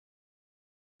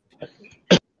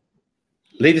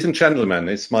Ladies and gentlemen,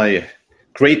 it's my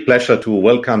great pleasure to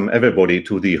welcome everybody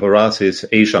to the Horasis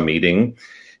Asia meeting.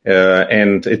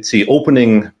 And it's the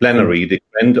opening plenary, the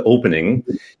grand opening.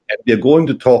 And we're going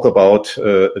to talk about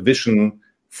a vision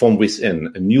from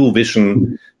within, a new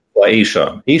vision for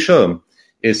Asia. Asia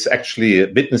is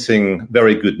actually witnessing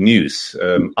very good news.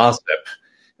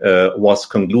 RCEP was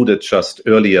concluded just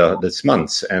earlier this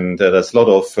month, and there's a lot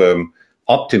of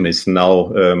optimism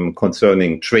now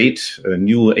concerning trade,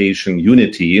 new Asian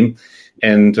unity,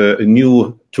 and a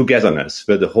new togetherness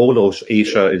where the whole of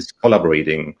Asia is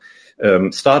collaborating.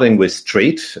 Starting with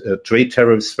trade, trade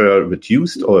tariffs were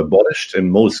reduced or abolished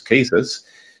in most cases,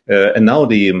 and now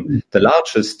the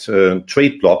largest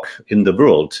trade bloc in the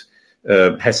world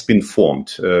has been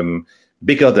formed.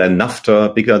 Bigger than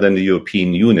NAFTA, bigger than the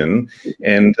European Union.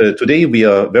 And today we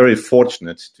are very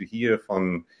fortunate to hear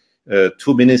from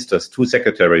two ministers, two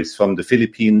secretaries from the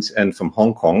Philippines and from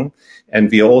Hong Kong. And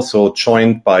we are also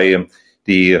joined by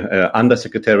the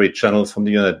Undersecretary General from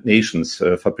the United Nations,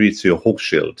 Fabrizio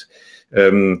Hochschild.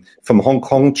 From Hong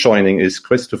Kong joining is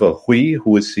Christopher Hui,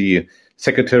 who is the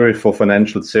Secretary for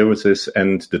Financial Services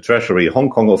and the Treasury.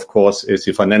 Hong Kong, of course, is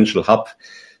the financial hub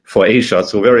for Asia.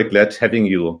 So very glad having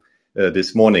you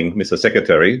this morning, Mr.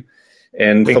 Secretary.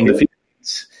 And from the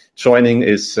Philippines joining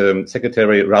is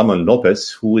Secretary Ramon Lopez,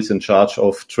 who is in charge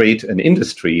of trade and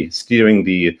industry, steering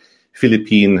the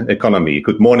Philippine economy.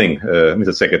 Good morning,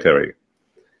 Mr. Secretary.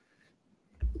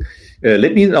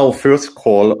 Let me now first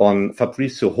call on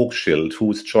Fabrizio Hochschild,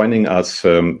 who is joining us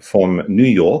from New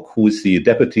York, who is the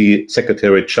Deputy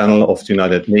Secretary General of the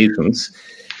United Nations.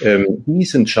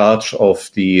 He's in charge of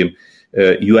the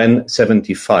UN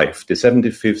 75, the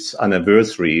 75th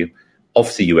anniversary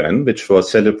of the UN, which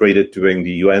was celebrated during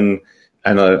the UN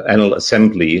Annual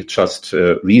Assembly just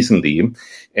recently.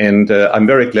 And I'm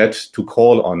very glad to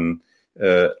call on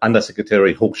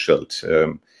Undersecretary Hochschild.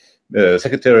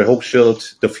 Secretary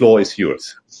Hochschild, the floor is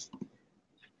yours.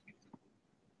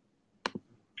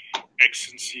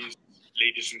 Excellencies,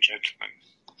 ladies and gentlemen,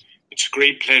 it's a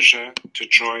great pleasure to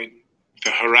join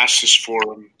the Horasis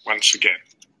Forum once again.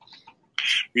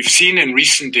 We've seen in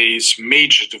recent days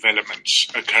major developments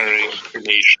occurring in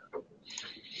Asia.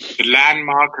 The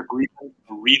landmark agreement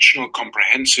for regional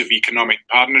comprehensive economic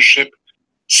partnership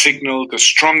signaled a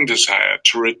strong desire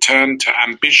to return to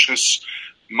ambitious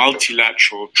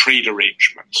multilateral trade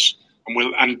arrangements and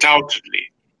will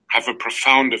undoubtedly have a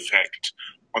profound effect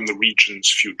on the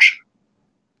region's future.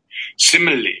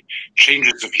 Similarly,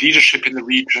 changes of leadership in the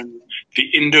region, the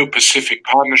Indo-Pacific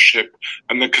Partnership,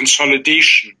 and the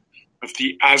consolidation of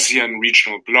the ASEAN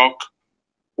regional bloc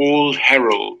all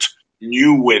herald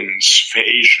new wins for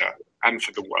Asia and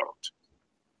for the world.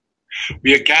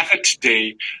 We are gathered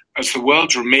today as the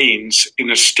world remains in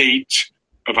a state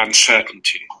of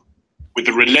uncertainty, with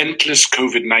the relentless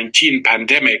COVID-19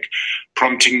 pandemic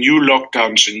prompting new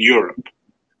lockdowns in Europe,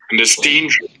 and as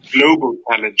dangerous global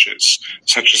challenges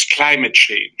such as climate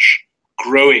change,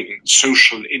 growing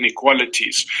social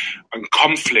inequalities, and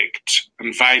conflict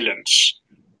and violence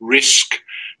risk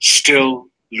still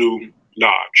loom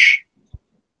large.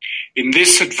 In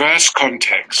this adverse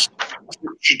context, the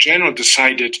Secretary General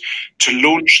decided to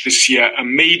launch this year a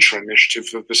major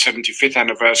initiative of the 75th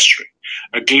anniversary,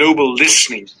 a global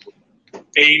listening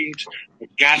aimed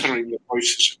at gathering the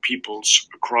voices of peoples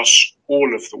across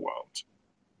all of the world.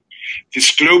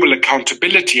 This global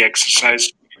accountability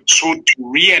exercise sought to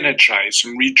re-energize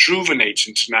and rejuvenate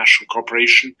international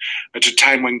cooperation at a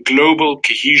time when global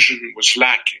cohesion was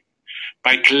lacking,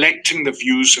 by collecting the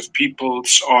views of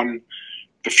peoples on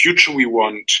the future we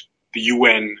want, the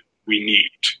UN we need.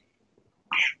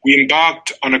 We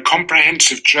embarked on a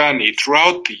comprehensive journey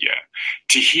throughout the year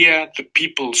to hear the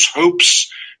people's hopes,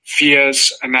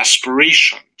 fears, and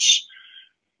aspirations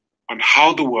on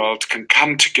how the world can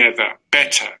come together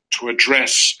better to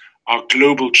address our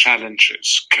global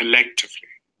challenges collectively.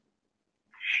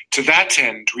 To that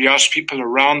end, we asked people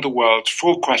around the world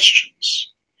 4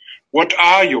 questions. What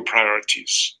are your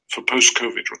priorities for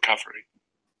post-COVID recovery?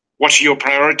 What are your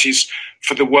priorities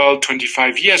for the world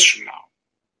 25 years from now?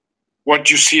 What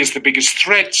do you see as the biggest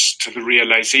threats to the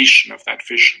realization of that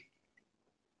vision?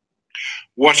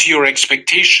 What are your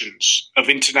expectations of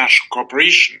international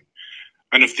cooperation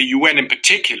and of the UN in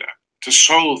particular to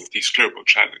solve these global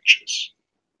challenges?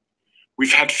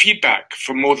 We've had feedback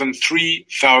from more than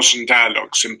 3,000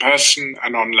 dialogues in person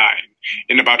and online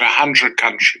in about 100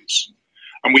 countries.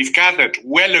 And we've gathered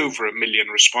well over 1 million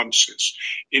responses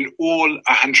in all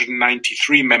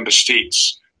 193 member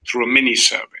states through a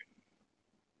mini-survey.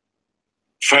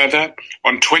 Further,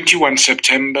 on 21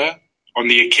 September, on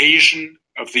the occasion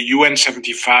of the UN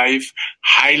 75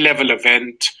 high-level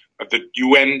event at the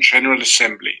UN General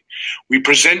Assembly, we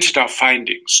presented our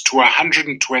findings to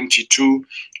 122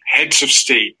 heads of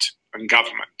state and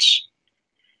governments.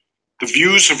 The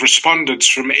views of respondents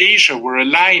from Asia were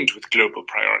aligned with global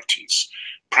priorities,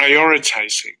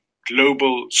 prioritizing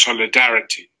global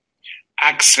solidarity,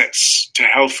 access to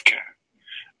healthcare,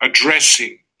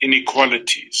 addressing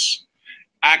inequalities,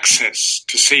 access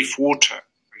to safe water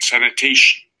and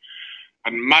sanitation,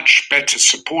 and much better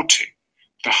supporting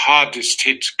the hardest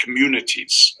hit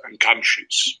communities and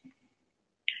countries.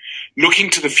 Looking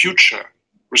to the future,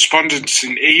 respondents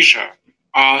in Asia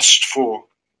asked for,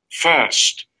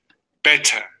 first,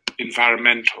 better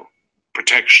environmental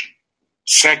protection,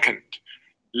 second,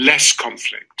 less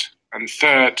conflict, and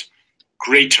third,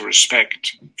 greater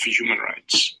respect for human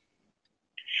rights.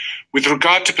 With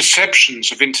regard to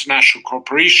perceptions of international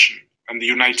cooperation and the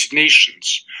United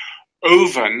Nations,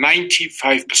 over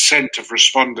 95% of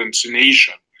respondents in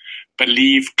Asia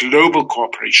believe global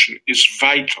cooperation is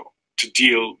vital to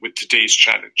deal with today's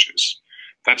challenges.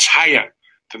 That's higher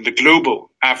than the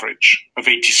global average of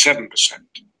 87%.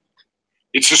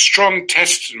 It's a strong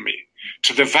testimony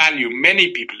to the value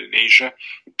many people in Asia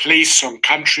place on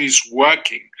countries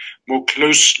working more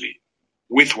closely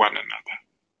with one another.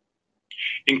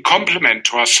 In complement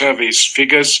to our survey's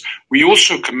figures, we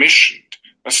also commissioned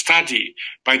a study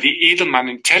by the Edelman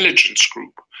Intelligence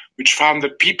Group, which found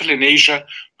that people in Asia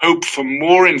hope for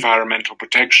more environmental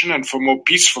protection and for more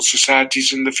peaceful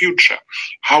societies in the future.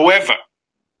 However,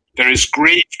 there is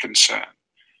great concern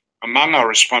among our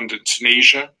respondents in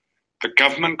Asia that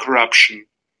government corruption,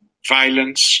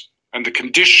 violence, and the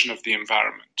condition of the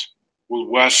environment will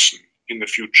worsen in the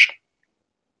future.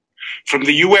 From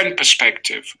the UN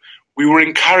perspective, we were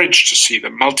encouraged to see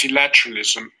that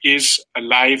multilateralism is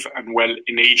alive and well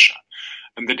in Asia,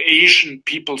 and that Asian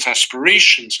people's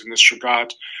aspirations in this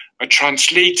regard are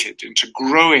translated into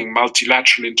growing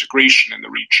multilateral integration in the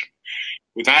region,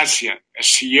 with ASEAN,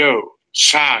 SCO,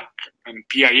 SAC, and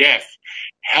PIF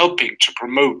helping to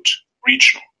promote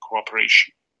regional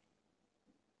cooperation.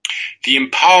 The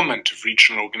empowerment of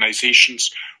regional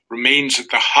organizations remains at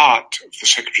the heart of the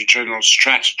Secretary General's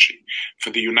strategy for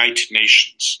the United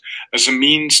Nations as a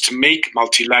means to make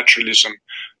multilateralism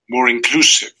more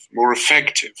inclusive, more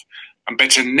effective, and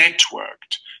better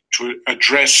networked to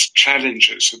address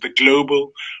challenges at the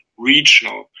global,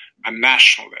 regional, and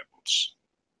national levels.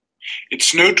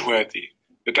 It's noteworthy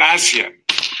that ASEAN,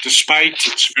 despite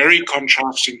its very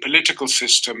contrasting political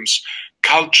systems,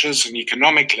 cultures, and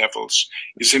economic levels,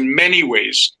 is in many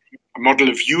ways a model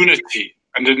of unity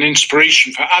and an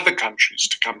inspiration for other countries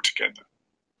to come together.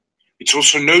 It's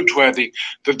also noteworthy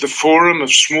that the Forum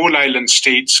of Small Island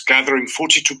States, gathering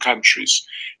 42 countries,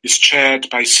 is chaired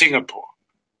by Singapore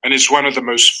and is one of the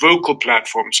most vocal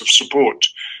platforms of support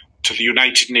to the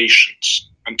United Nations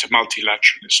and to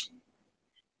multilateralism.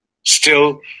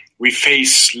 Still, we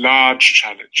face large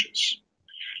challenges.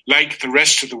 Like the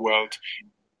rest of the world,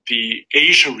 the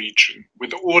Asia region,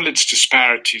 with all its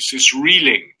disparities, is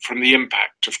reeling from the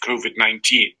impact of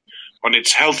COVID-19 on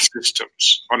its health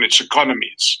systems, on its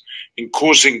economies, in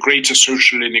causing greater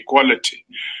social inequality,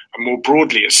 and more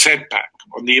broadly, a setback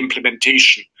on the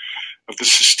implementation of the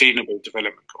Sustainable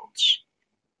Development Goals.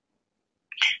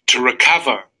 To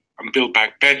recover and build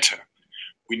back better,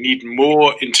 we need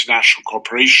more international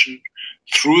cooperation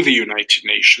through the United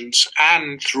Nations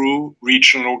and through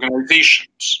regional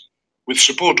organizations, with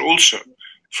support also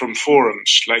from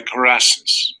forums like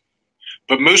Horasis.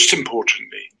 But most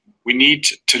importantly, we need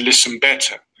to listen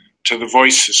better to the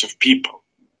voices of people,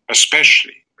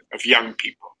 especially of young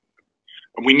people.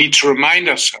 And we need to remind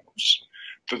ourselves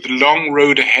that the long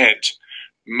road ahead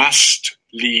must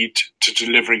lead to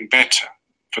delivering better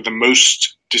for the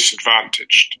most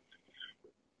disadvantaged,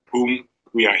 whom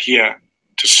we are here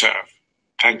to serve.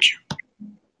 Thank you.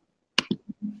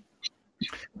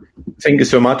 Thank you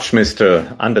so much,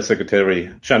 Mr.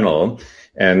 Undersecretary General.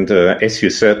 And as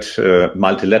you said,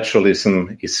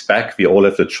 multilateralism is back. We all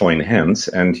have to join hands.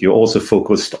 And you also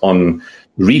focused on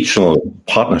regional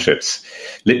partnerships.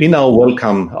 Let me now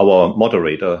welcome our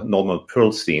moderator, Norman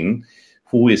Pearlstine,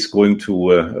 who is going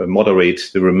to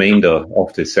moderate the remainder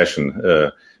of this session.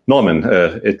 Norman,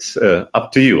 it's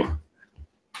up to you.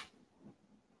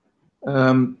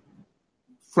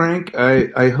 Frank,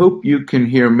 I hope you can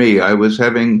hear me. I was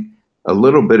having a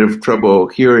little bit of trouble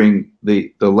hearing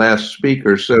the last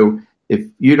speaker. So if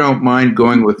you don't mind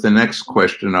going with the next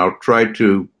question, I'll try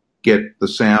to get the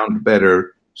sound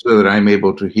better so that I'm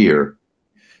able to hear.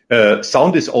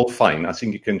 Sound is all fine. I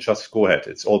think you can just go ahead.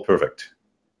 It's all perfect.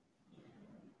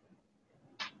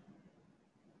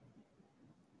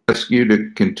 ask you to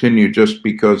continue just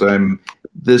because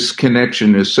this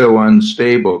connection is so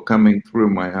unstable coming through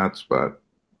my hotspot.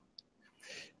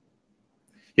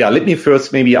 Yeah, let me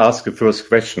first maybe ask the first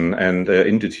question and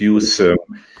introduce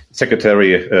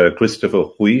Secretary Christopher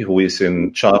Hui, who is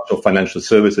in charge of financial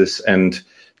services and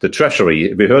the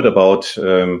Treasury. We heard about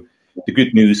the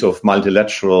good news of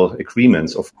multilateral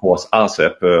agreements, of course,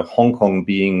 RCEP, Hong Kong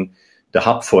being the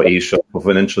hub for Asia for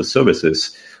financial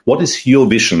services. What is your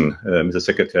vision, Mr.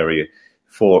 Secretary,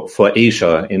 for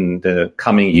Asia in the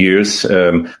coming years?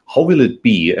 How will it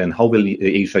be and how will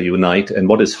Asia unite, and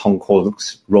what is Hong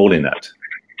Kong's role in that?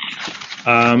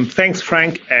 Thanks,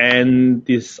 Frank, and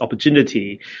this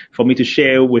opportunity for me to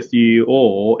share with you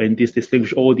all and this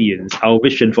distinguished audience our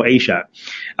vision for Asia.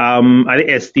 I think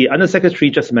as the Undersecretary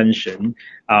just mentioned,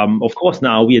 of course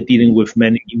now we are dealing with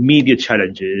many immediate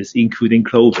challenges, including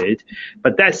COVID.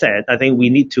 But that said, I think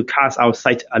we need to cast our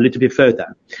sight a little bit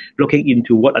further, looking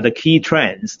into what are the key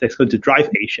trends that's going to drive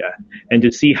Asia and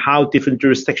to see how different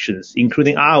jurisdictions,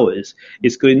 including ours,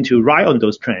 is going to ride on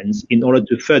those trends in order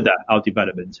to further our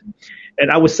development. And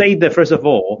I would say that, first of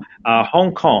all,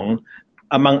 Hong Kong,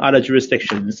 among other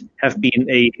jurisdictions, have been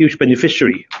a huge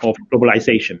beneficiary of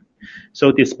globalization.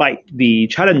 So despite the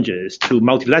challenges to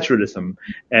multilateralism,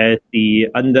 as the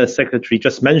Undersecretary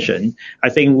just mentioned, I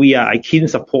think we are a keen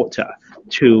supporter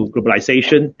to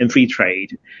globalization and free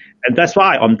trade. And that's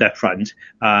why on that front,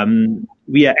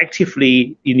 we are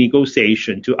actively in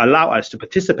negotiation to allow us to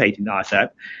participate in RCEP.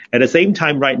 At the same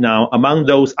time, right now, among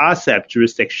those RCEP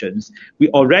jurisdictions, we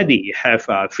already have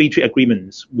free trade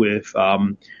agreements with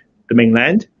the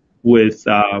mainland, with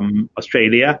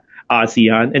Australia,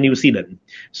 ASEAN, and New Zealand.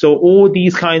 So all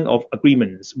these kind of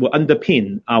agreements will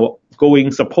underpin our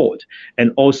going support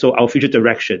and also our future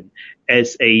direction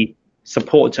as a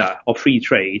supporter of free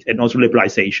trade and also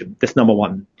liberalization. That's number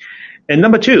one. And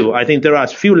number two, I think there are a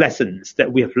few lessons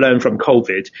that we have learned from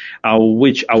COVID,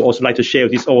 which I would also like to share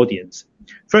with this audience.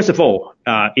 First of all,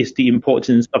 is the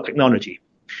importance of technology.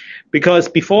 Because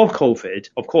before COVID,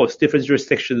 of course, different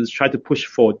jurisdictions tried to push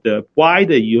for the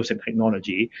wider use of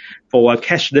technology for a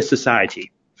cashless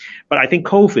society. But I think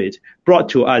COVID brought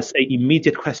to us an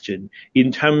immediate question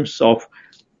in terms of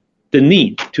the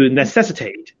need to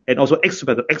necessitate and also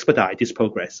expedite this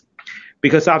progress.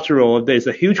 Because after all, there's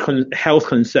a huge health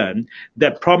concern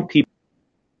that prompt people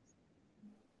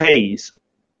to face.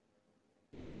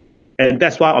 And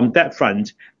that's why on that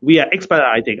front, we are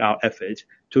expediting our effort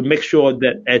to make sure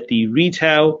that at the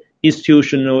retail,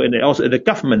 institutional, and also at the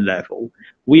government level,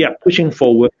 we are pushing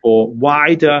forward for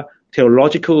wider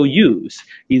technological use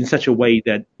in such a way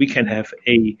that we can have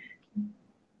a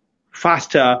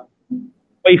faster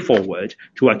way forward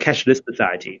to a cashless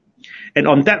society. And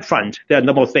on that front, there are a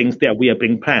number of things that we are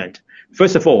being planned.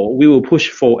 First of all, we will push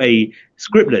for a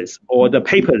scriptless or the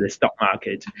paperless stock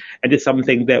market. And it's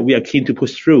something that we are keen to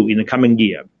push through in the coming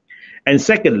year. And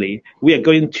secondly, we are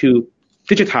going to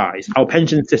digitize our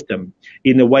pension system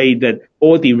in a way that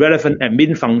all the relevant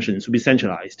admin functions will be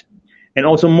centralized. And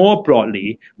also more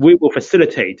broadly, we will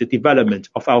facilitate the development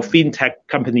of our fintech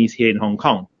companies here in Hong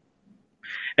Kong.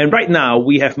 And right now,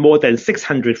 we have more than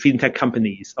 600 fintech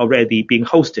companies already being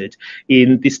hosted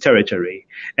in this territory.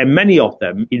 And many of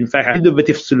them, in fact, have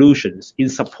innovative solutions in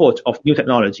support of new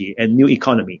technology and new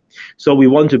economy. So we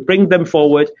want to bring them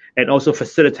forward and also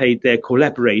facilitate their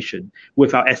collaboration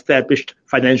with our established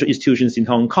financial institutions in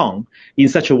Hong Kong in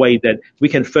such a way that we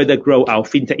can further grow our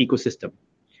fintech ecosystem.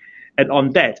 And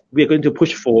on that, we are going to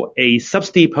push for a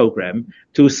subsidy program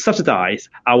to subsidize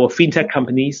our fintech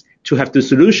companies to have the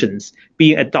solutions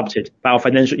being adopted by our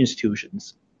financial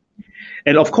institutions.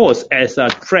 And of course, as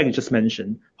Frank just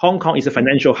mentioned, Hong Kong is a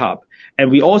financial hub.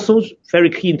 And we're also very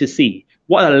keen to see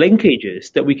what are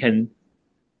linkages that we can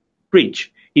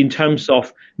bridge in terms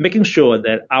of making sure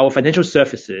that our financial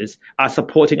services are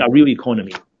supporting our real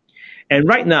economy. And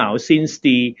right now, since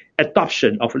the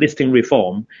adoption of listing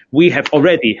reform, we have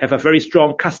already have a very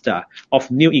strong cluster of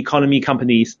new economy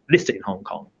companies listed in Hong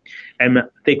Kong. And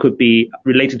they could be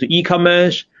related to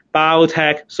e-commerce,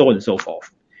 biotech, so on and so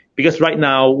forth. Because right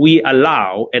now, we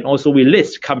allow and also we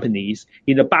list companies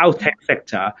in the biotech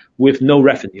sector with no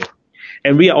revenue.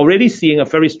 And we are already seeing a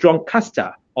very strong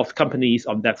cluster of companies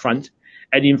on that front.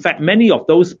 And in fact, many of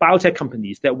those biotech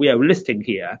companies that we are listing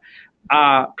here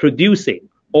are producing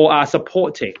or are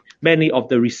supporting many of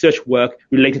the research work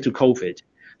related to COVID.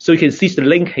 So you can see the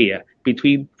link here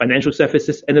between financial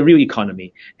services and the real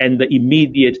economy and the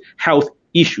immediate health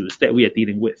issues that we are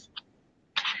dealing with.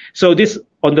 So this,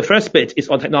 on the first bit, is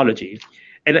on technology.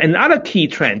 And another key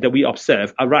trend that we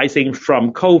observe arising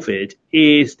from COVID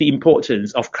is the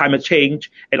importance of climate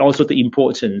change and also the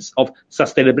importance of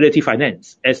sustainability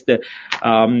finance, as the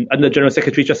Under General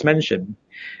Secretary just mentioned.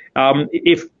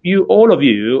 If all of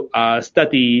you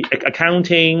study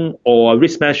accounting or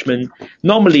risk management,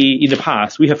 normally in the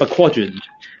past we have a quadrant,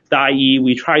 i.e.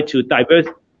 we try to divide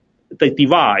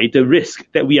the risk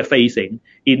that we are facing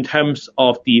in terms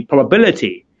of the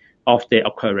probability of their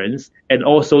occurrence and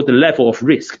also the level of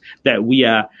risk that we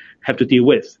have to deal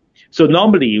with. So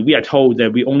normally we are told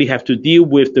that we only have to deal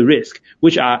with the risk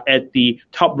which are at the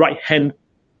top right-hand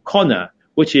corner,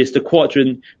 which is the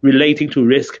quadrant relating to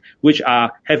risk which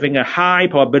are having a high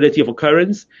probability of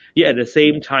occurrence, yet at the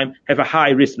same time have a high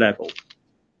risk level.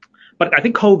 But I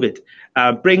think COVID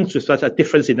brings with us a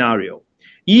different scenario.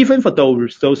 Even for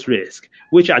those risks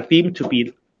which are deemed to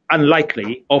be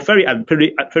unlikely or very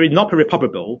not very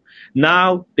probable,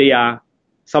 now they are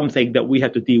something that we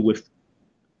have to deal with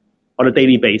on a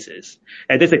daily basis.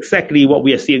 And that's exactly what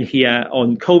we are seeing here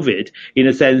on COVID, in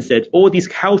the sense that all these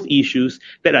health issues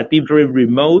that are deemed very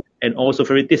remote and also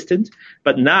very distant,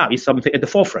 but now is something at the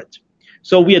forefront.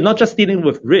 So we are not just dealing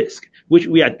with risk, which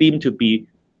we are deemed to be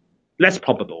less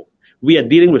probable. We are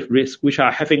dealing with risks which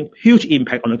are having huge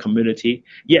impact on the community,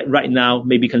 yet right now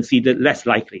may be considered less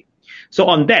likely. So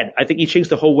on that, I think it changed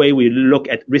the whole way we look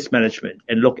at risk management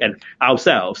and look at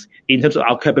ourselves in terms of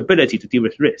our capability to deal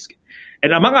with risk.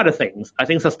 And among other things, I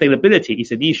think sustainability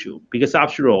is an issue because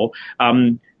after all,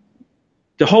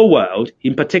 the whole world,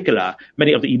 in particular,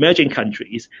 many of the emerging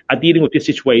countries are dealing with this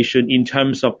situation in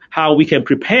terms of how we can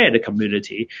prepare the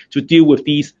community to deal with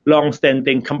these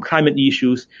long-standing climate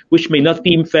issues, which may not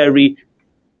seem very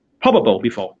probable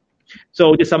before.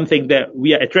 So it's something that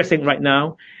we are addressing right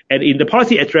now. And in the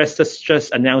policy address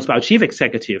just announced by our chief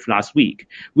executive last week,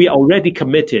 we are already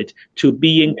committed to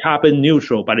being carbon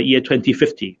neutral by the year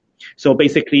 2050. So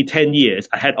basically 10 years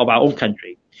ahead of our own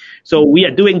country. So we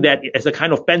are doing that as a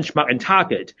kind of benchmark and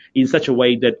target in such a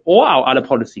way that all our other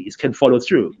policies can follow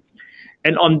through.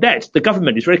 And on that, the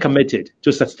government is very committed to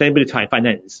sustainability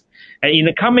finance. And in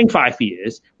the coming 5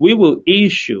 years, we will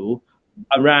issue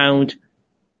around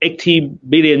 $80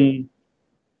 billion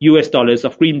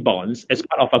of green bonds as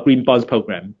part of our green bonds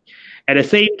program. At the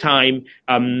same time,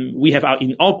 we have our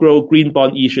inaugural green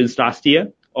bond issuance last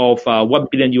year of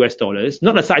 $1 billion,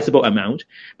 not a sizable amount,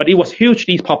 but it was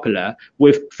hugely popular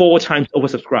with 4 times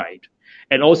oversubscribed.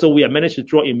 And also we have managed to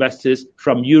draw investors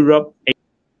from Europe,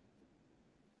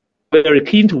 very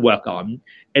keen to work on.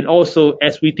 And also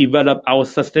as we develop our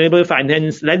sustainable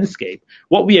finance landscape,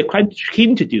 what we are quite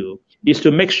keen to do is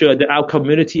to make sure that our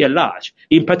community at large,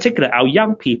 in particular our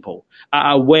young people,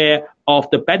 are aware of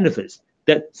the benefits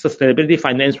that sustainability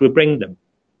finance will bring them.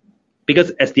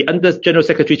 Because as the Under General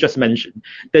Secretary just mentioned,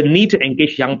 the need to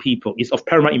engage young people is of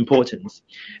paramount importance.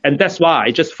 And that's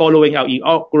why, just following our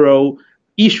inaugural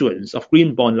issuance of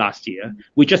green bond last year,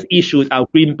 we just issued our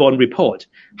green bond report,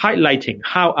 highlighting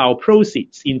how our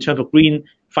proceeds in terms of green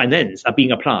finance are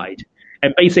being applied.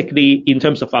 And basically, in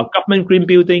terms of our government green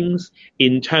buildings,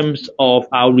 in terms of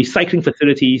our recycling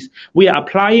facilities, we are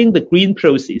applying the green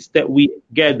proceeds that we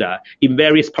gather in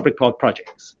various public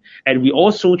projects. And we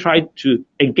also try to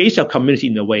engage our community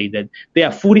in a way that they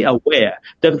are fully aware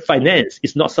that finance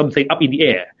is not something up in the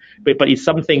air, but it's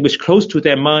something which is close to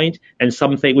their mind and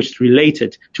something which is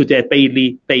related to their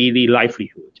daily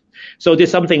livelihood. So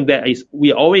there's something that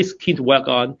we are always keen to work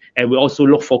on, and we also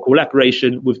look for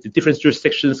collaboration with the different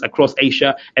jurisdictions across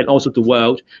Asia and also the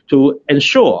world to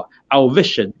ensure our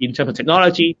vision in terms of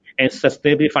technology and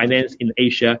sustainability finance in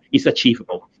Asia is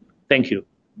achievable. Thank you.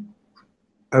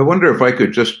 I wonder if I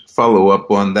could just follow up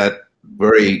on that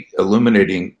very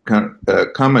illuminating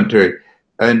commentary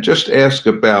and just ask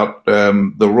about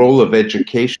the role of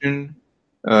education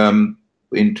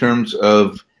in terms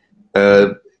of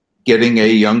getting a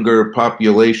younger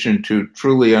population to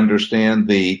truly understand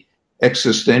the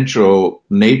existential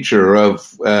nature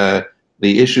of the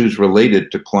issues related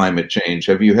to climate change.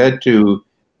 Have you had to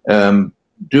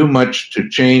do much to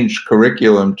change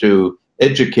curriculum to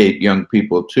educate young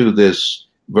people to this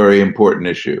very important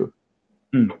issue?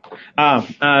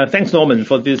 Thanks, Norman,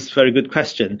 for this very good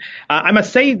question. I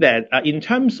must say that in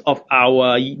terms of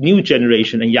our new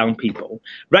generation and young people,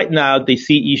 right now they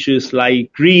see issues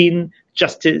like green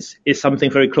justice is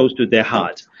something very close to their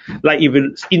heart. Like if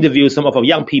you interview some of our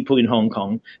young people in Hong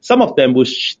Kong, some of them will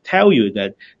tell you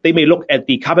that they may look at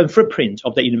the carbon footprint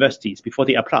of their universities before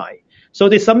they apply. So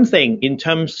there's something in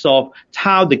terms of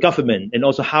how the government and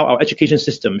also how our education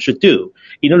system should do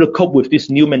in order to cope with this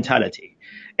new mentality.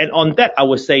 And on that, I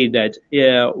would say that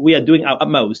we are doing our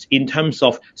utmost in terms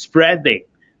of spreading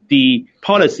the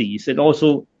policies and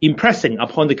also impressing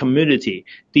upon the community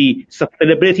the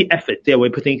sustainability effort they were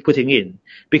putting in.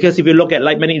 Because if you look at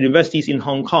like many universities in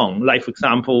Hong Kong, like for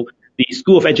example, the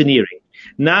School of Engineering,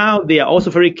 now they are also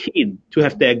very keen to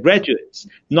have their graduates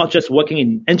not just working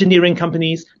in engineering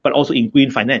companies, but also in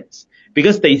green finance,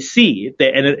 because they see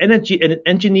that energy and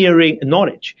engineering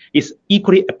knowledge is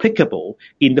equally applicable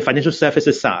in the financial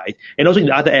services side and also in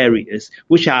the other areas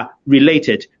which are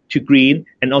related to green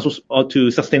and also to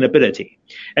sustainability.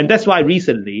 And that's why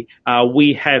recently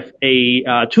we have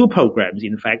two programs,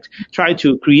 in fact, trying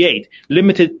to create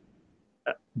limited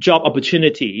job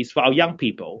opportunities for our young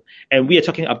people. And we are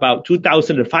talking about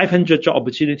 2,500 job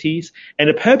opportunities. And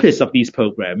the purpose of these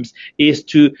programs is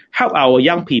to help our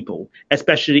young people,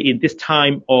 especially in this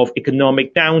time of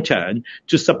economic downturn,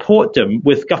 to support them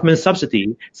with government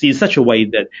subsidy in such a way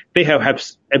that they have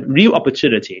a real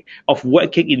opportunity of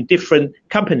working in different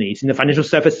companies in the financial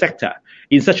service sector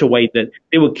in such a way that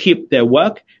they will keep their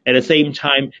work at the same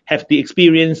time have the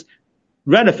experience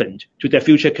relevant to their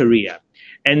future career.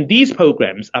 And these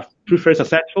programs are very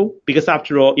successful because,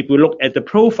 after all, if we look at the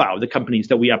profile of the companies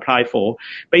that we apply for,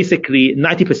 basically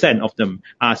 90% of them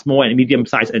are small and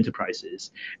medium-sized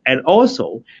enterprises. And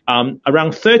also,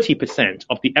 around 30%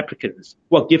 of the applicants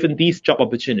who are given these job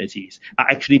opportunities are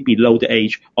actually below the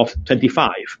age of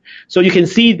 25. So you can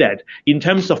see that in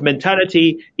terms of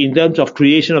mentality, in terms of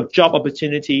creation of job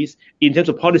opportunities, in terms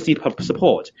of policy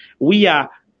support, we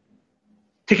are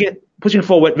pushing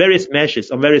forward various measures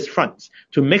on various fronts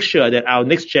to make sure that our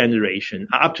next generation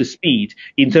are up to speed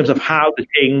in terms of how the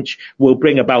change will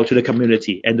bring about to the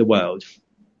community and the world.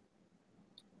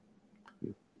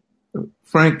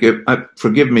 Frank,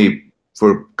 forgive me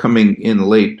for coming in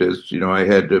late, as you know, I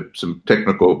had some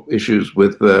technical issues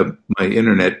with my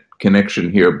internet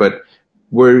connection here, but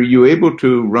were you able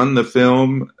to run the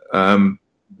film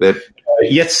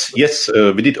Yes,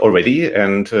 we did already,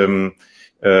 and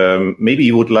maybe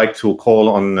you would like to call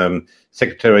on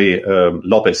Secretary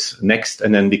Lopez next,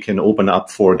 and then we can open up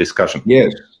for discussion.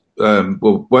 Yes.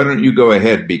 Well, why don't you go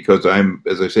ahead, because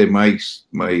as I say,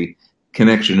 my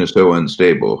connection is so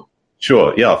unstable.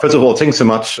 Sure. Yeah. First of all, thanks so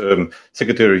much,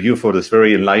 Secretary Yu, for this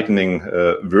very enlightening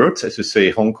words. As you say,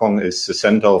 Hong Kong is the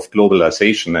center of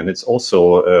globalization, and it's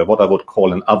also what I would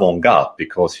call an avant-garde,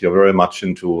 because you're very much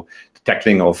into the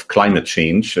tackling of climate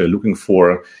change, looking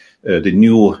for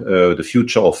the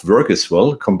future of work as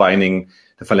well, combining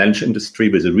the financial industry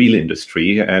with the real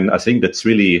industry. And I think that's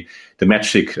really the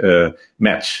magic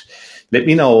match. Let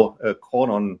me now call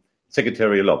on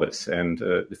Secretary Lopez. And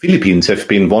the Philippines have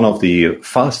been one of the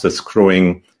fastest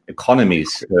growing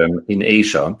economies in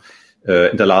Asia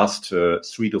in the last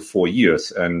 3 to 4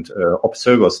 years. And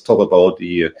observers talk about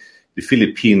the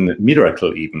Philippine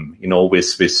miracle, even, with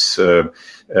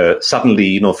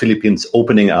suddenly, Philippines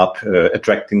opening up,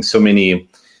 attracting so many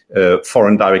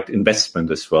foreign direct investment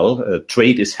as well.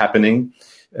 Trade is happening.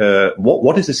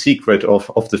 What is the secret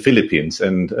of the Philippines,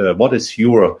 and what is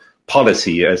your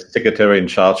policy as Secretary in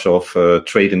charge of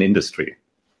trade and industry?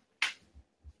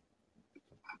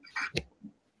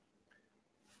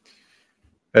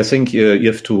 I think you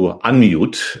have to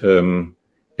unmute.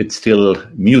 It's still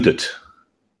muted.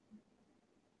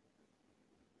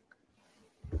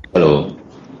 Hello.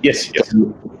 Yes.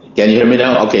 Can you hear me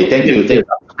now? Okay, thank you.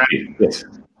 Yes.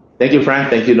 Thank you, Frank.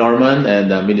 Thank you, Norman,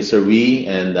 and Minister Wee,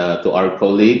 and to our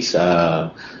colleagues.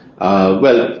 Well,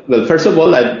 first of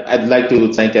all, I'd like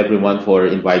to thank everyone for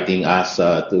inviting us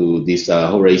to this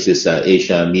Horasis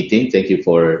Asia meeting. Thank you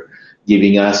for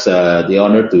giving us the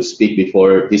honor to speak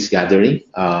before this gathering,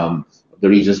 the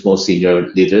region's most senior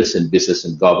leaders in business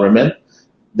and government.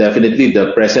 Definitely,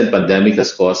 the present pandemic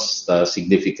has caused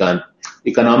significant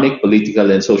economic,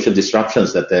 political, and social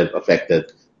disruptions that have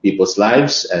affected people's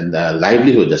lives and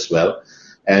livelihood as well.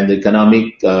 And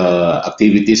economic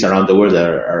activities around the world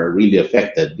are really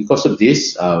affected. Because of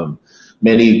this,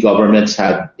 many governments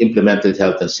have implemented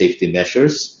health and safety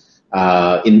measures.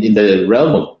 In the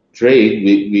realm of trade,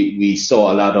 we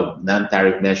saw a lot of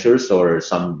non-tariff measures or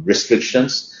some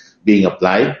restrictions being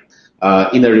applied.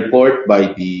 In a report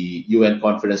by the UN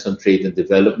Conference on Trade and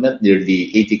Development,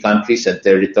 nearly 80 countries and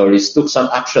territories took some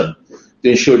action to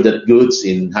ensure that goods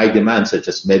in high demand, such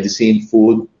as medicine,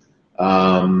 food,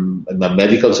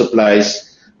 medical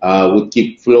supplies, would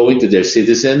keep flowing to their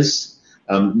citizens.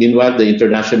 Meanwhile, the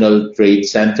International Trade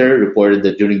Center reported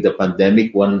that during the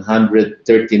pandemic,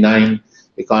 139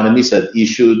 economies had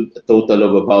issued a total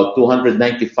of about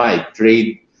 295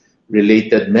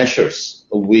 trade-related measures,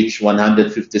 of which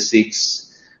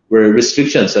 156 were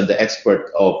restrictions on the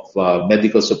export of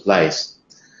medical supplies.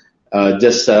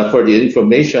 Just for the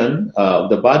information of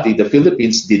the body, the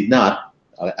Philippines did not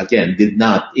again, did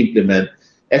not implement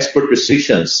export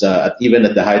restrictions even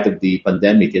at the height of the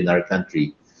pandemic in our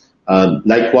country.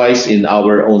 Likewise, in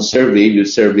our own survey, we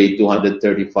surveyed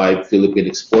 235 Philippine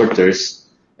exporters,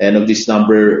 and of this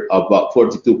number, about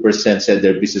 42% said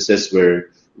their businesses were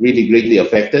really greatly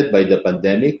affected by the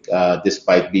pandemic,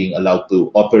 despite being allowed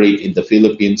to operate in the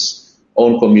Philippines'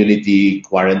 own community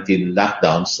quarantine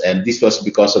lockdowns. And this was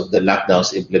because of the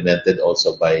lockdowns implemented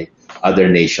also by other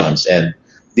nations. And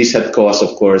this had caused,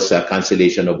 of course, a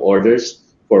cancellation of orders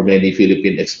for many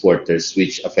Philippine exporters,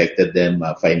 which affected them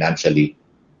financially.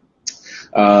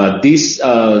 These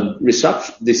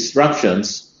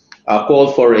disruptions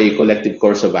call for a collective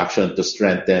course of action to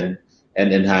strengthen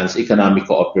and enhance economic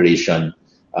cooperation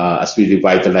as we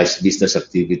revitalize business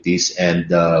activities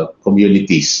and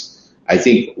communities. I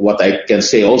think what I can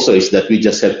say also is that we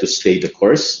just have to stay the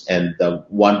course. And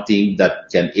one thing that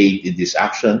can aid in this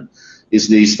action is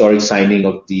the historic signing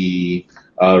of the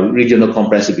Regional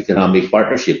Comprehensive Economic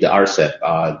Partnership, the RCEP,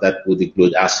 that would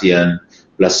include ASEAN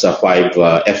plus 5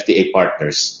 FTA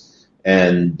partners.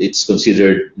 And it's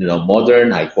considered,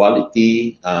 modern, high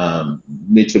quality,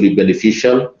 mutually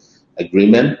beneficial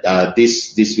agreement.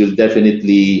 This will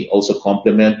definitely also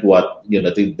complement what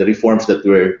the reforms that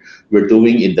we're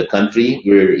doing in the country.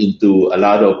 We're into a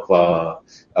lot of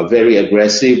a very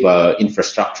aggressive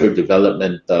infrastructure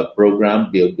development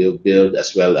program, build,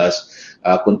 as well as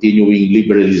continuing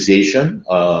liberalization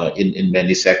in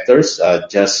many sectors.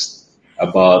 Just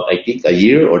about, I think, a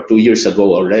year or 2 years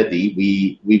ago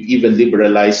already, we've even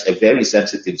liberalized a very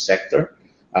sensitive sector,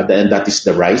 and that is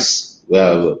the rice.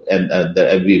 Well, and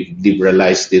we've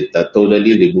liberalized it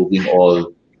totally, removing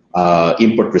all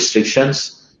import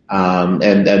restrictions. And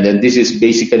then this is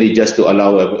basically just to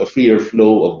allow a freer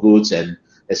flow of goods and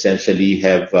essentially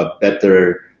have a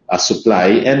better supply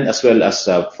and as well as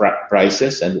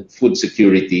prices and food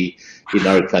security in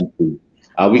our country.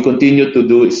 We continue to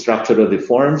do structural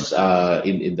reforms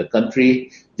in the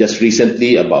country. Just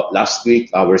recently, about last week,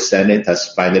 our Senate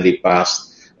has finally passed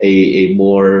a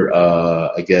more,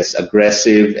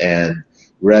 aggressive and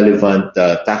relevant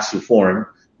tax reform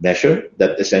measure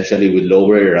that essentially will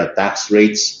lower tax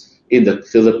rates in the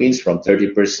Philippines from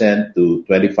 30% to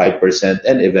 25%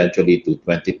 and eventually to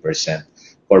 20%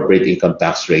 corporate income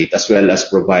tax rate, as well as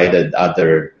provided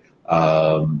other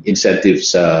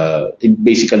incentives,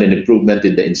 basically an improvement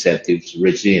in the incentives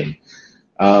regime.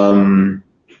 Other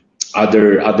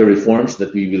reforms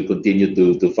that we will continue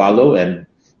to follow and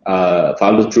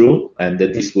follow through, and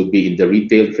that this would be in the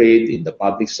retail trade, in the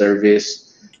public service,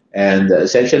 and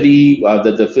essentially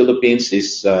the Philippines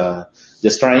is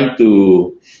just trying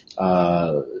to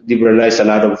liberalize a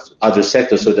lot of other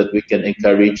sectors so that we can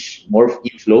encourage more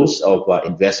inflows of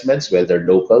investments, whether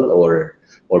local or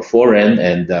foreign.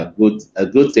 And a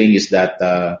good thing is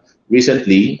that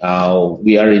recently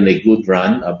we are in a good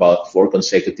run, about 4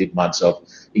 consecutive months of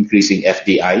increasing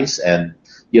FDIs, and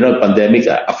pandemic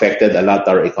affected a lot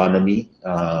our economy,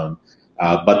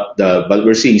 but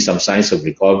we're seeing some signs of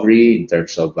recovery in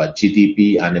terms of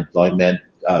GDP, unemployment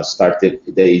started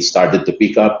to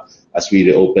pick up as we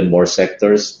reopen more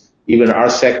sectors. Even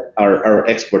our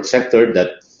export sector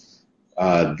that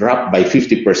dropped by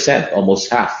 50%, almost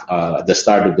half at the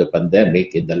start of the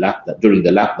pandemic during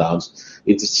the lockdowns,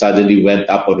 it suddenly went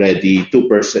up already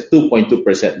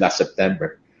 2.2% last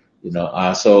September.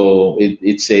 So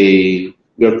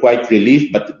we're quite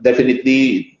relieved, but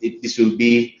definitely it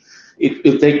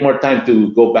will take more time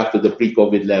to go back to the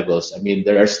pre-COVID levels. I mean,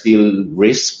 there are still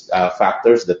risk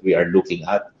factors that we are looking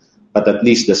at, but at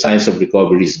least the signs of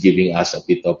recovery is giving us a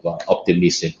bit of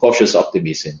optimism, cautious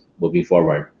optimism moving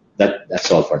forward.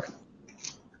 That's all for now.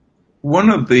 One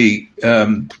of the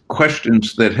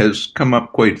questions that has come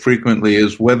up quite frequently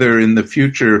is whether in the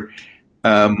future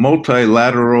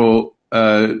multilateral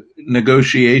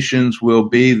negotiations will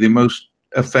be the most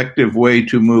effective way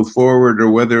to move forward,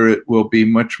 or whether it will be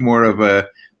much more of a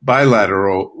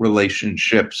bilateral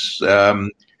relationships,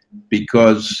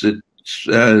 because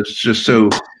it's just so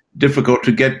difficult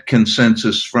to get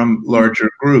consensus from larger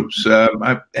groups.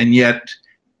 And yet,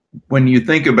 when you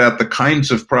think about the kinds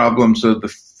of problems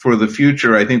for the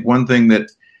future, I think one thing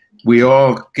that we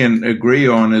all can agree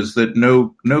on is that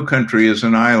no country is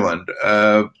an island,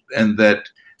 and that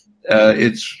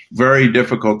it's very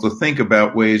difficult to think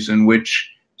about ways in which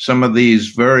some of these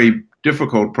very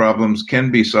difficult problems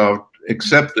can be solved,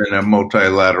 except in a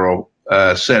multilateral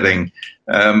setting.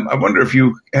 I wonder if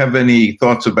you have any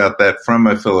thoughts about that from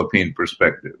a Philippine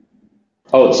perspective.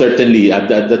 Oh, certainly.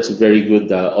 That's a very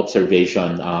good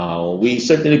observation. We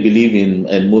certainly believe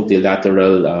in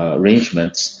multilateral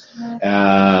arrangements.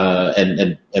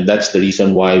 And that's the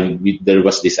reason why there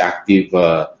was this active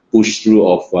push through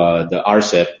of the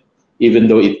RCEP, even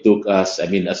though it took us, I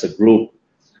mean, as a group,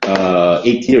 8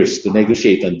 years to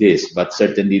negotiate on this, but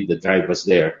certainly the drive was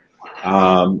there.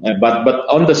 But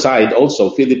on the side, also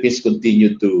Philippines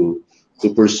continue to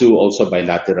pursue also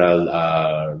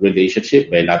bilateral relationship,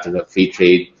 bilateral free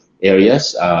trade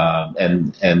areas,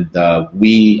 and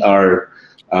we are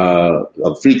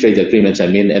free trade agreements. I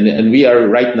mean, and we are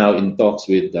right now in talks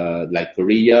with like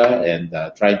Korea and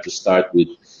trying to start with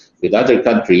other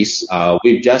countries.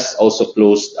 We've just also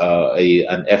closed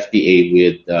an FTA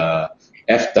with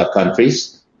EFTA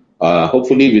countries.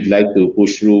 Hopefully, we'd like to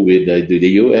push through with the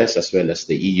US as well as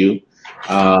the EU.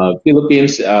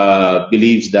 Philippines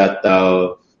believes that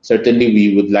certainly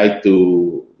we would like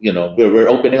to, we're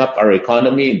opening up our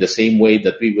economy in the same way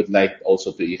that we would like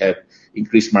also to have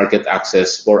increased market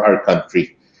access for our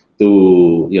country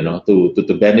to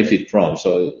benefit from.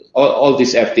 So all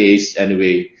these FTAs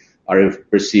anyway are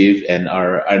perceived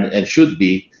and should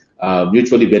be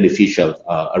mutually beneficial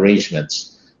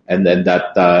arrangements. And then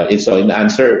so in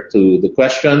answer to the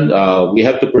question, we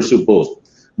have to pursue both.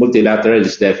 Multilateral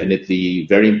is definitely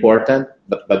very important,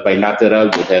 but bilateral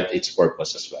would have its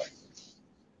purpose as well.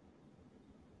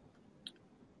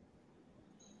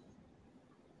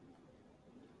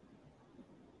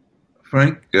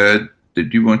 Frank,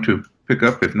 did you want to pick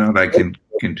up? If not, I can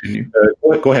continue.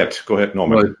 Go ahead,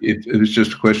 Norman. Well, it was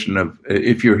just a question of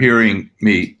if you're hearing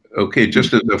me. Okay,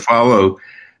 just as a follow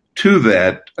to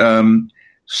that,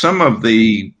 some of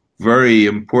the very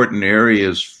important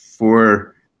areas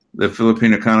for the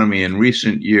Philippine economy in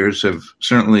recent years have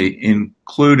certainly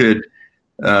included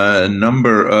a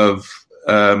number of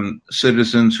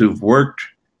citizens who've worked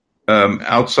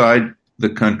outside the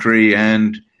country,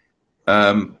 and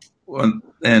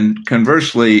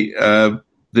conversely,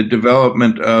 the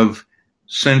development of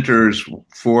centers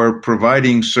for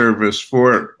providing service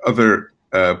for other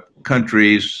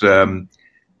countries.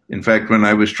 In fact, when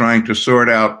I was trying to sort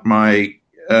out my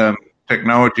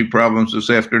technology problems this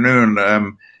afternoon,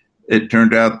 it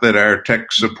turned out that our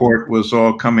tech support was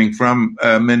all coming from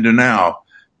Mindanao.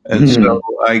 And so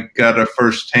I got a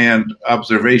firsthand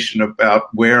observation about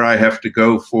where I have to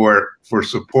go for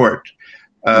support.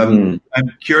 I'm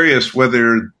curious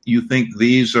whether you think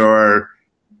these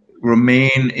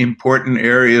remain important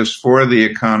areas for the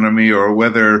economy, or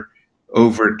whether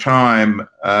over time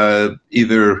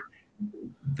either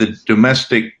the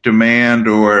domestic demand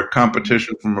or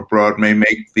competition from abroad may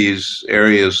make these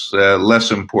areas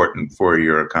less important for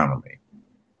your economy.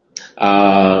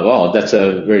 Well, that's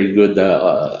a very good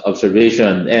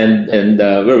observation, and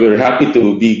we're happy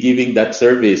to be giving that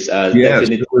service. Yes,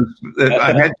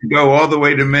 I had to go all the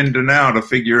way to Mindanao to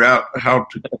figure out how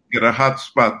to get a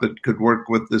hotspot that could work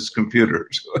with this computer.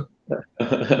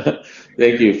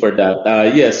 Thank you for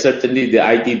that. Yes, certainly the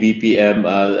IT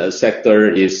BPM sector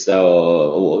is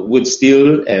would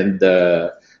still and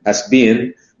has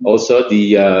been also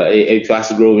a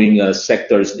fast-growing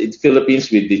sectors in the Philippines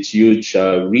with its huge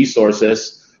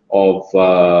resources of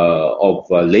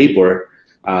labor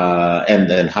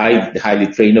and highly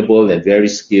trainable and very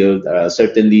skilled.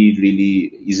 Certainly, really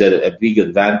is a big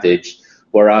advantage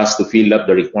for us to fill up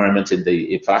the requirements in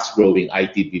the fast-growing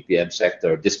IT BPM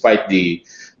sector. Despite the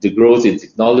growth in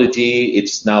technology,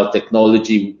 it's now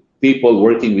technology people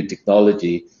working with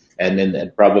technology.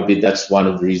 And probably that's one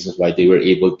of the reasons why they were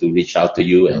able to reach out to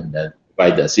you and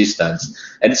provide the assistance.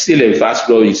 And it's still a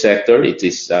fast-growing sector. It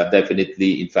is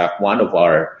definitely, in fact, one of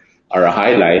our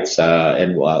highlights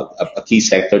and a key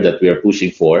sector that we are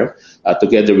pushing for,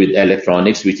 together with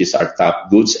electronics, which is our top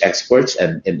goods exports,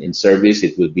 and in service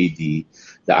it will be the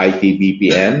IT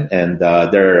BPM, and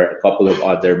there are a couple of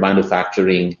other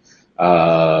manufacturing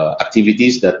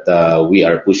activities that we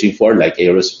are pushing for, like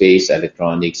aerospace,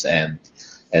 electronics, and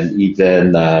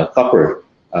even copper,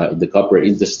 the copper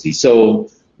industry. So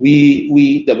the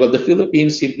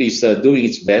Philippines simply is doing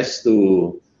its best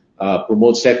to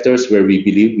promote sectors where we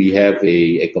believe we have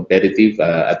a competitive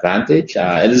advantage.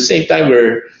 And at the same time,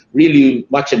 we're really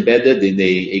much embedded in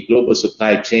a global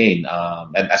supply chain.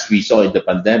 And as we saw in the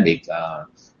pandemic,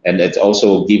 and it's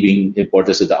also giving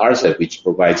importance to the RCEP, which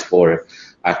provides for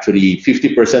actually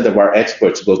 50% of our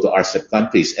exports go to RCEP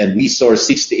countries. And we source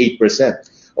 68%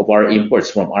 of our imports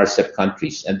from RCEP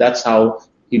countries. And that's how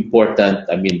important,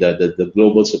 the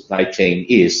global supply chain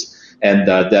is. And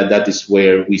that is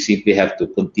where we simply have to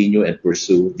continue and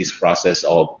pursue this process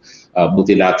of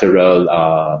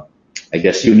multilateral,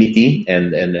 unity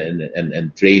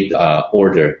and trade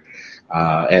order.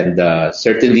 And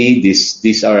certainly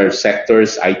these are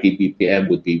sectors, IT BPM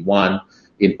would be one,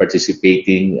 in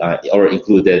participating or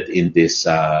included in these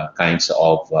kinds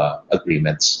of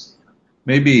agreements.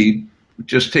 Maybe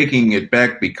just taking it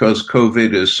back, because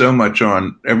COVID is so much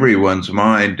on everyone's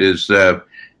mind, is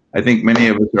I think many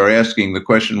of us are asking the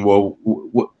question, well,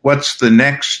 what's the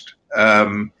next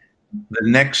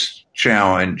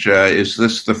challenge? Is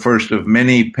this the first of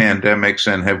many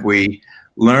pandemics, and have we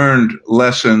learned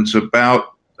lessons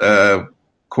about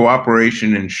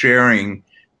cooperation and sharing,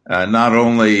 not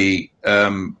only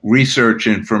research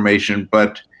information,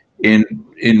 but in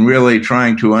really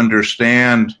trying to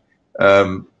understand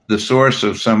the source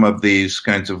of some of these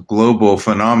kinds of global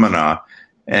phenomena?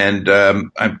 And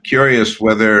I'm curious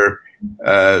whether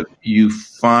you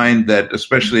find that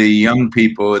especially young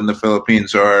people in the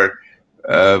Philippines are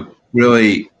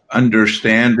really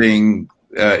understanding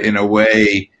in a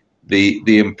way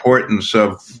the importance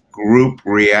of group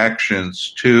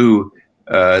reactions to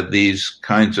these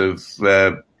kinds of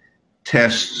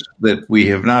tests that we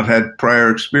have not had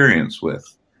prior experience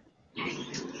with.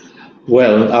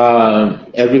 Well,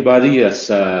 everybody has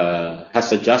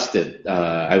adjusted,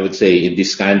 I would say, in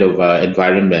this kind of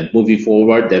environment. Moving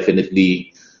forward,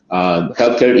 definitely,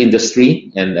 healthcare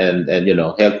industry and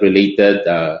health-related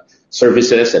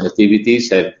services and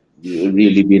activities have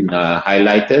really been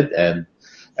highlighted,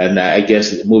 and I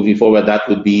guess moving forward, that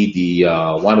would be the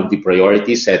one of the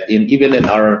priorities set in, even in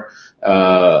our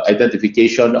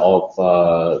identification of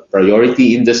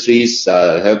priority industries.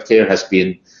 Healthcare has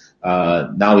been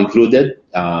now included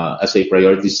as a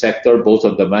priority sector, both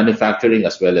on the manufacturing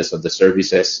as well as on the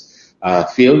services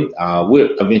field.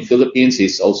 Philippines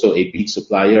is also a big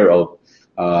supplier of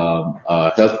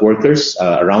health workers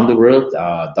around the world,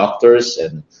 doctors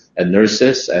and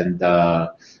nurses,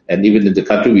 and even in the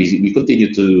country, we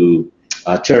continue to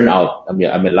churn out. A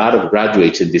lot of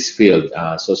graduates in this field.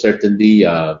 So certainly,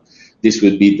 this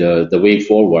would be the way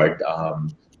forward.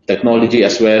 Technology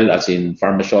as well as in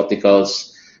pharmaceuticals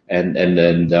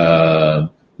and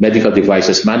medical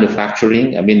devices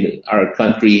manufacturing. Our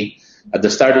country at the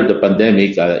start of the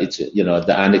pandemic,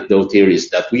 the anecdote here is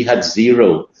that we had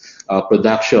zero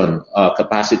production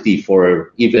capacity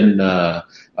for even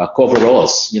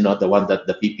coveralls,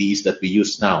 the PPEs that we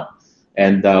use now.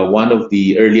 And one of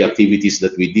the early activities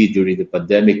that we did during the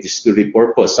pandemic is to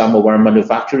repurpose some of our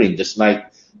manufacturing, just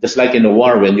like in a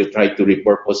war when you try to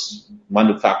repurpose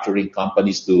manufacturing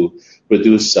companies to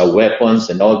produce weapons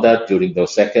and all that during the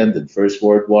Second and First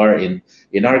World War.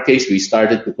 In our case, we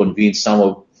started to convince some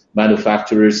of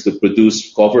manufacturers to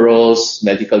produce coveralls,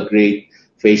 medical grade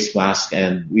face masks,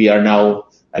 and we are now,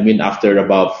 after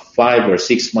about 5 or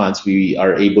 6 months, we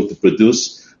are able to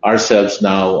produce ourselves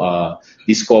now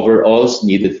these coveralls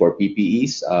needed for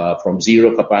PPEs from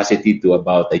zero capacity to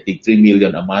about, I think, 3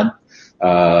 million a month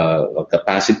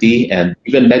capacity, and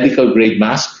even medical grade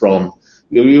masks from,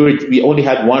 we only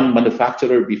had one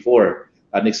manufacturer before,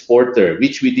 an exporter,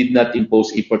 which we did not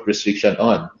impose import restriction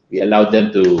on. We allowed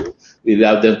them to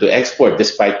export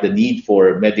despite the need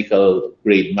for medical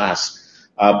grade masks.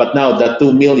 But now that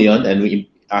 2 million, and we're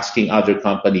asking other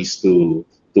companies to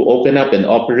open up and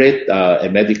operate a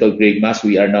medical grade mask,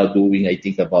 we are now doing, I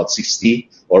think, about 60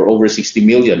 or over 60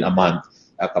 million a month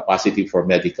capacity for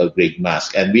medical grade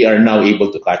masks. And we are now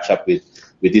able to catch up with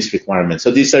this requirement.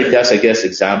 So these are just, I guess,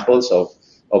 examples of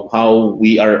how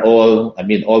we are all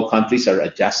countries are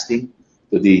adjusting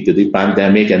to the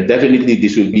pandemic. And definitely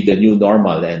this will be the new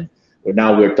normal. And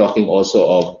now we're talking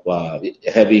also of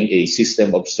having a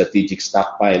system of strategic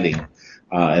stockpiling.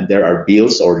 And there are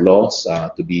bills or laws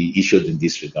to be issued in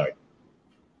this regard.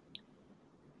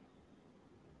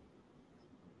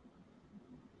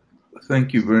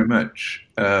 Thank you very much.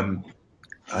 I'm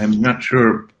not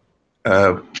sure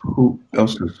who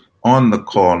else is on the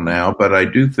call now, but I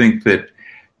do think that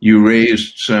you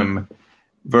raised some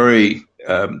very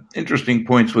interesting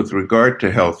points with regard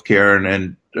to healthcare,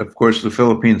 and of course, the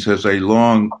Philippines has a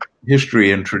long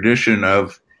history and tradition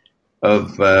of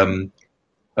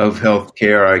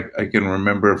healthcare. I can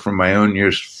remember from my own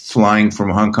years flying from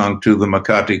Hong Kong to the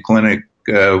Makati Clinic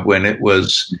when it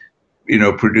was,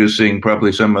 producing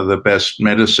probably some of the best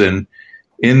medicine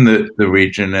in the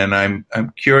region. And I'm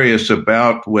curious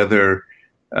about whether,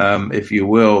 if you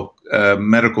will,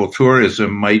 medical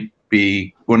tourism might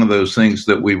be one of those things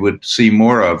that we would see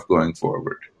more of going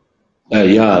forward.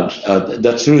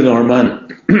 That's true,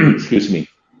 Norman. Excuse me.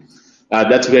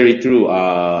 That's very true.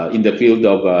 In the field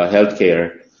of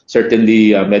healthcare,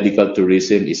 certainly medical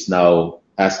tourism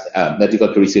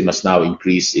has now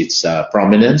increased its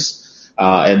prominence,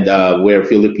 and where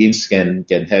Philippines can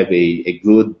have a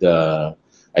good,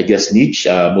 niche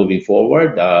moving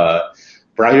forward.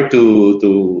 Prior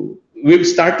to we've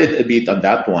started a bit on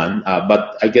that one,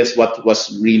 but I guess what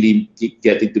was really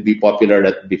getting to be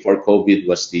popular before COVID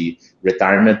was the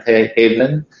retirement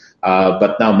haven.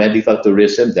 But now medical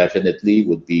tourism definitely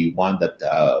would be one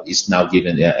that is now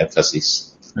given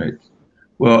emphasis. Right.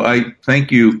 Well, I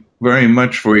thank you very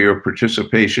much for your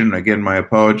participation. Again, my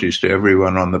apologies to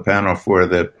everyone on the panel for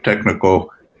the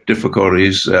technical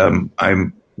difficulties.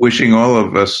 I'm wishing all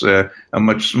of us a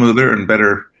much smoother and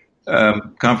better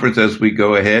conference as we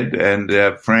go ahead. And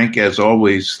Frank, as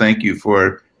always, thank you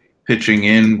for pitching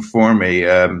in for me.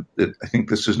 I think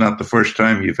this is not the first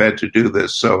time you've had to do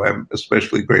this, so I'm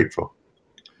especially grateful.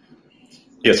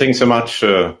 Yeah, thanks so much,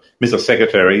 Mr.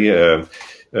 Secretary.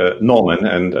 Norman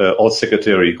and also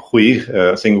Secretary Hui.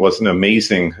 I think it was an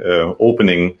amazing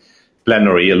opening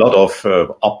plenary, a lot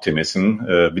of optimism.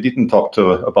 We didn't talk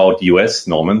about the US,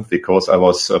 Norman, because I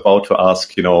was about to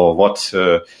ask, what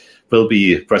will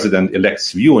be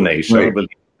President-elect's view on Asia? Right. Will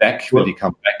he be back? Will he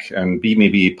come back and be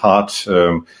maybe part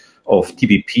of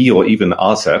TPP or even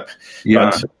RCEP? Yeah.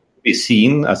 But to be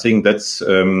seen, I think that's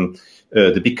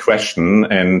the big question,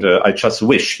 and I just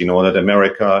wish, that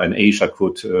America and Asia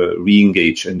could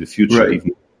re-engage in the future. Right.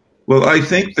 Even. Well, I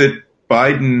think that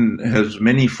Biden has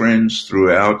many friends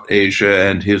throughout Asia,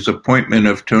 and his appointment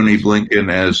of Tony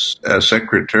Blinken as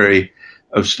Secretary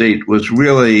of State was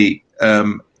really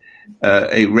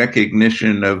a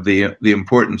recognition of the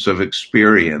importance of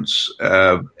experience,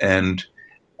 and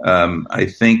I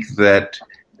think that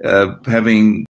having